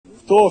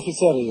Кто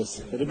офицеры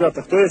есть?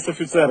 Ребята, кто есть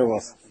офицеры у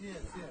вас?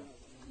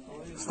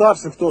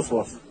 Старший кто с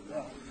вас?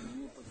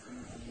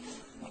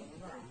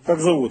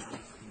 Как зовут?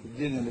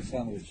 День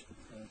Александрович.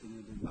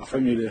 А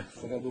фамилия?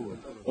 Предал.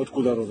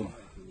 Откуда родом?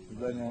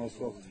 Дальний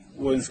Восток.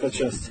 Воинская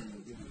часть.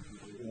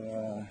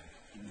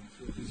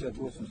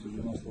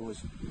 58-98.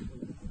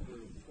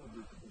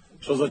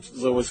 Что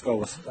за войска у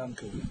вас?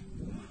 Танковые.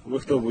 Вы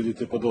кто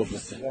будете по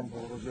должности? Прям по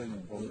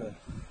вооружению полка.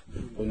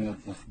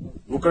 Понятно.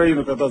 В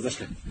Украину когда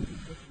зашли?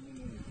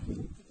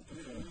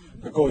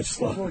 Какого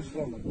числа? Какого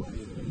числа мы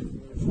пошли?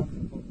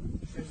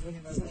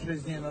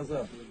 6 дней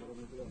назад.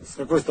 С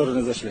какой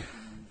стороны зашли?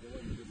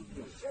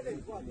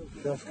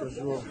 Сейчас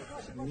скажу,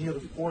 мир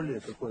в поле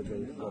какой-то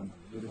там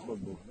переход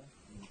был.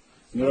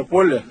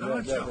 Мирополе?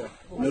 Да.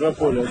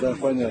 Мирополе, да,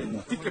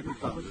 понятно.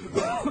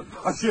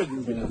 А что это?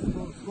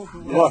 Понятно.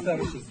 Я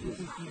старший здесь,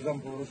 зам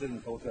по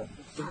вооружению полка.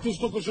 Так ты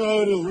что что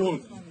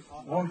говорил,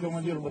 Вон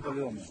командир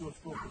батальона.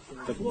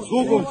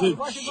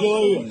 сколько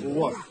человек у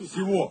вас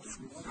всего?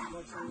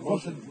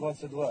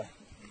 22.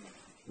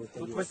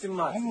 Тут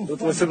 18.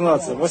 Тут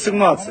 18.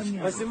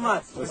 18.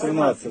 18.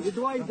 18. І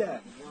два йде.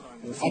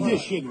 А где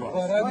еще два?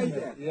 Два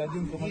раненых и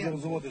один командир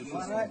взвода.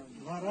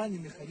 Два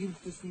раненых, один,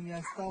 кто с ними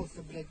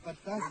остался, блядь,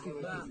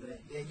 подтаскивать,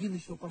 и один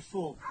еще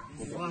пошел.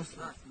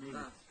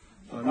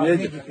 А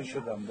медик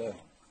еще там, да.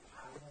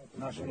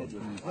 Наш медик.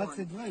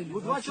 22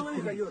 или Два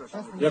чоловіка, Юра.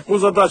 Яку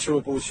задачу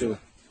вы получили?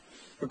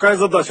 Какая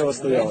задача у вас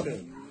стояла?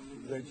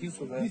 Зайти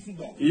сюда.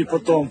 И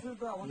потом?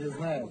 Не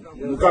знаю.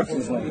 Ну как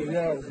не знаю?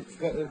 Я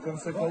в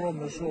конце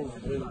колонны шел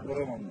с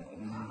баранами.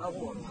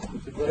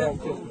 Собирал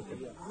технику.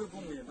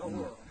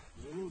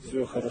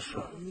 Все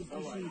хорошо.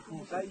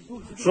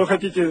 Что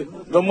хотите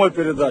домой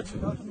передать?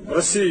 В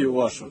Россию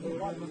вашу?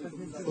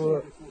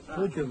 Что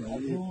Путин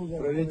и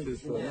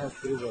правительство нас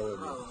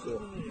предало.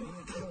 Все.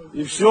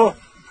 И все?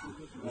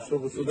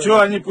 Чтобы И сюда,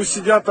 что, они пусть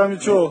сидят там и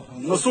что,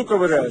 в носу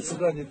ковыряются?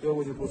 сюда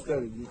никого не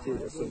пускали, детей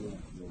особенно.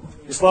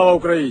 И слава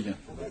Украине.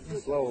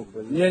 Слава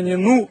Украине. Не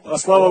ну, а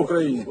слава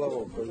Украине. Слава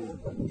Украине.